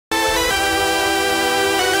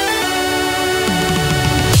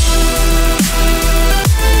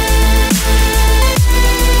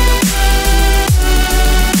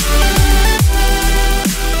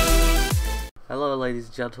ladies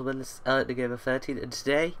and gentlemen, this is the Gamer 13, and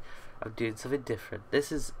today I'm doing something different. This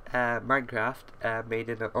is Minecraft made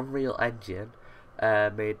in an Unreal Engine,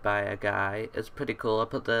 made by a guy. It's pretty cool. I'll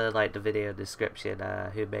put the video description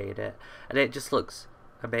who made it, and it just looks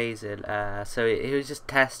amazing. So he was just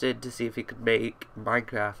testing to see if he could make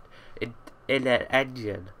Minecraft in an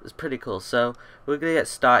engine. It's pretty cool. So we're gonna get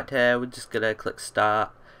started here. We're just gonna click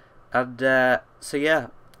start, and so yeah,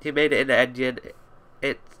 he made it in an engine.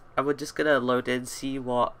 And we're just gonna load in, see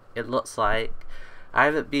what it looks like. I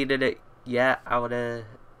haven't been in it yet. I wanna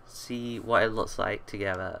see what it looks like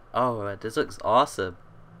together. Oh, this looks awesome.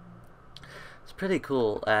 It's pretty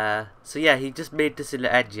cool. So yeah, he just made this in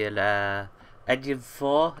the engine, Engine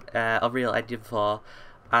 4, Unreal Engine 4,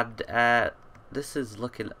 and this is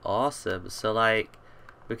looking awesome. So like,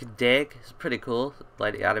 we can dig. It's pretty cool.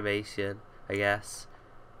 Like the animation, I guess.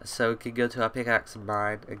 So we can go to our pickaxe and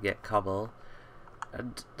mine and get cobble.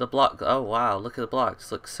 And the block, oh wow, look at the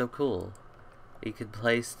blocks, looks so cool. You can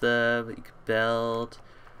place them, you can build.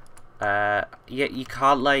 Yeah, you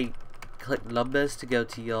can't like click numbers to go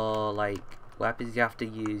to your like weapons. You have to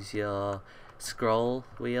use your scroll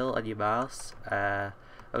wheel on your mouse. And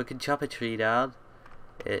we can chop a tree down.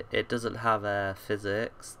 It doesn't have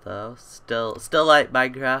physics though. Still like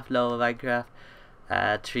Minecraft, normal Minecraft.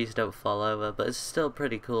 Trees don't fall over, but it's still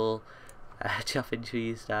pretty cool. Chopping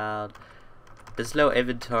trees down. There's no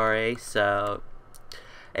inventory, so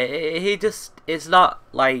it's not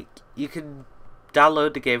like you can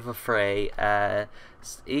download the game for free.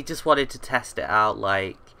 He just wanted to test it out,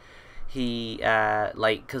 like he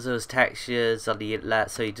like because there was textures on the internet,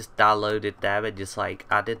 so he just downloaded them and just like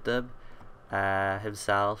added them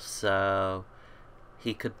himself, so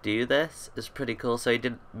he could do this. It's pretty cool. So he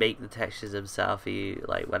didn't make the textures himself. He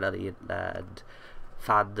like went on the internet and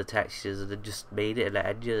found the textures and then just made it in the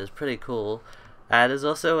engine. It's pretty cool. There's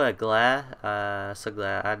also a glare, sun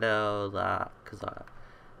glare. I know that because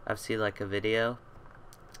I've seen like a video.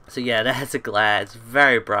 So yeah, there's a glare. It's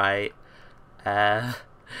very bright.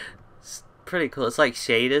 It's pretty cool. It's like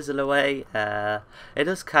shaders in a way. It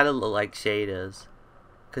does kind of look like shaders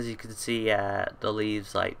because you can see the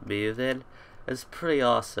leaves like moving. It's pretty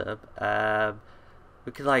awesome.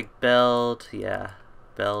 We can like build, yeah,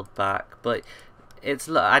 build back, but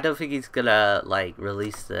I don't think he's gonna like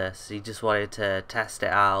release this. He just wanted to test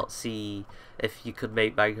it out, see if you could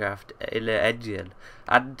make Minecraft in an engine,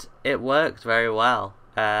 and it worked very well.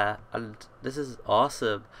 And this is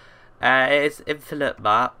awesome. It's infinite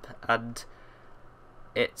map, and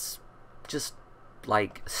it's just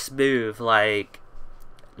like smooth, like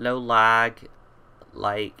no lag.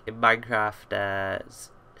 Like in Minecraft,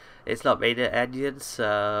 it's not made in engine,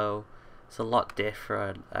 so it's a lot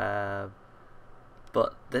different.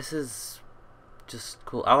 But this is just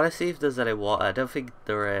cool. I want to see if there's any water. I don't think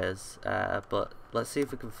there is, but let's see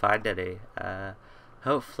if we can find any.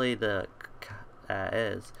 Hopefully there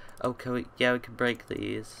is. Oh, can we? Yeah, we can break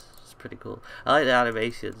these. It's pretty cool. I like the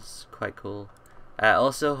animations, quite cool.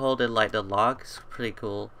 Also holding like the logs, pretty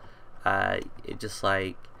cool. It just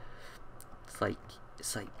like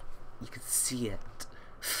it's like you can see it.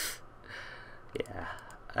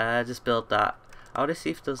 Yeah. Just build that. I want to see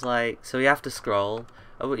if there's like, so you have to scroll.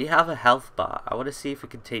 Oh, you have a health bar. I want to see if we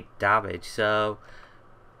can take damage. So,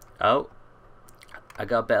 oh, I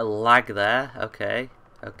got a bit of lag there. Okay.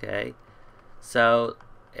 So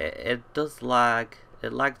it does lag.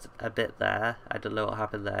 It lagged a bit there. I don't know what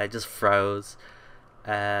happened there. It just froze.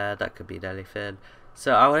 That could mean anything.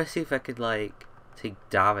 So I want to see if I could like take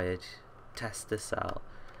damage. Test this out.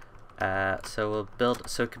 So we'll build.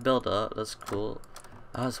 So we can build up. That's cool.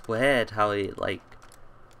 Oh, it's weird how he like.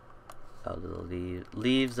 Oh, little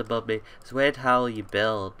leaves above me. It's weird how you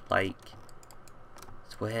build. Like,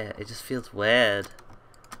 it's weird. It just feels weird.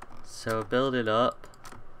 So we're building up.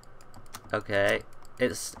 Okay,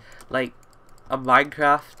 it's like on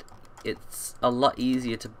Minecraft. It's a lot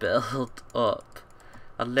easier to build up.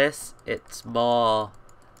 Unless it's more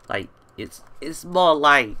like it's more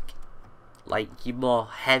like you're more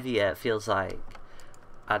heavier. It feels like,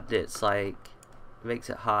 and it's like.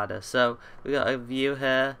 Makes it harder. So we got a view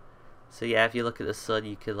here. So yeah, if you look at the sun,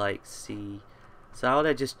 you can like see. So I want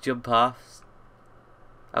to just jump off.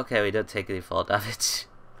 Okay, we don't take any fall damage.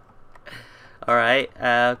 All right.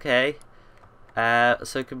 Okay.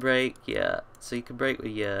 So you can break. Yeah. So you can break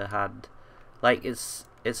with your hand. Like it's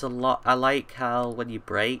a lot. I like how when you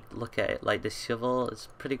break, look at it. Like the shovel. It's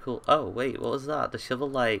pretty cool. Oh wait, what was that? The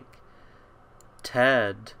shovel like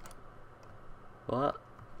turned. What?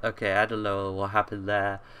 Okay, I don't know what happened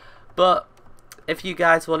there, but if you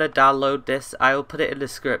guys want to download this, I will put it in the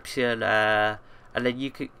description. and then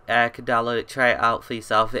you can download it, try it out for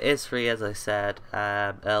yourself. It is free, as I said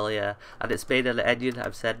earlier, and it's made an engine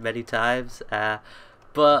I've said many times,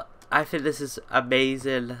 but I think this is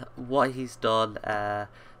amazing what he's done.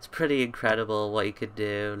 It's pretty incredible what he can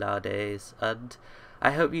do nowadays, and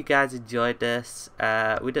I hope you guys enjoyed this.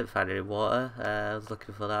 We didn't find any water, I was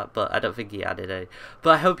looking for that, but I don't think he added any.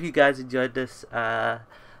 But I hope you guys enjoyed this, and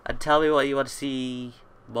tell me what you want to see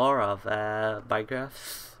more of.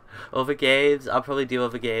 Minecraft, other games, I'll probably do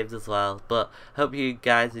other games as well, but hope you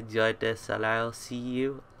guys enjoyed this, and I'll see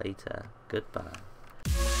you later. Goodbye.